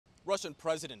Russian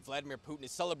President Vladimir Putin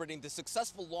is celebrating the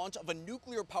successful launch of a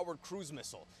nuclear-powered cruise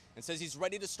missile and says he's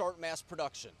ready to start mass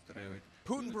production.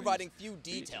 Putin providing few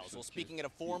details while speaking at a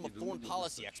forum of foreign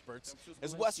policy experts,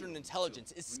 as Western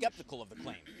intelligence is skeptical of the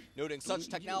claim, noting such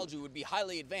technology would be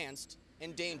highly advanced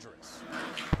and dangerous.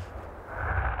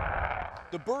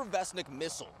 The Burevestnik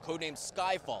missile, codenamed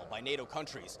Skyfall by NATO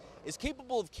countries, is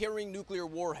capable of carrying nuclear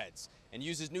warheads and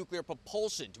uses nuclear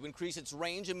propulsion to increase its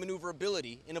range and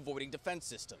maneuverability in avoiding defense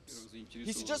systems.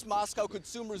 He suggests Moscow could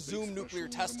soon resume nuclear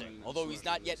testing, although he's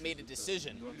not yet made a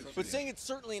decision, but saying it's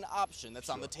certainly an option that's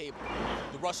on the table.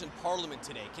 The Russian parliament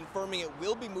today confirming it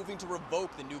will be moving to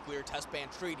revoke the nuclear test ban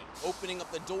treaty, opening up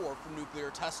the door for nuclear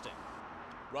testing.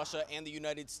 Russia and the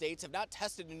United States have not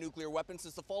tested a nuclear weapon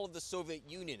since the fall of the Soviet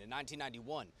Union in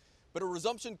 1991. But a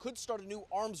resumption could start a new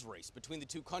arms race between the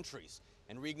two countries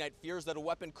and reignite fears that a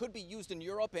weapon could be used in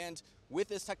Europe and, with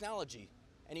this technology,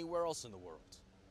 anywhere else in the world.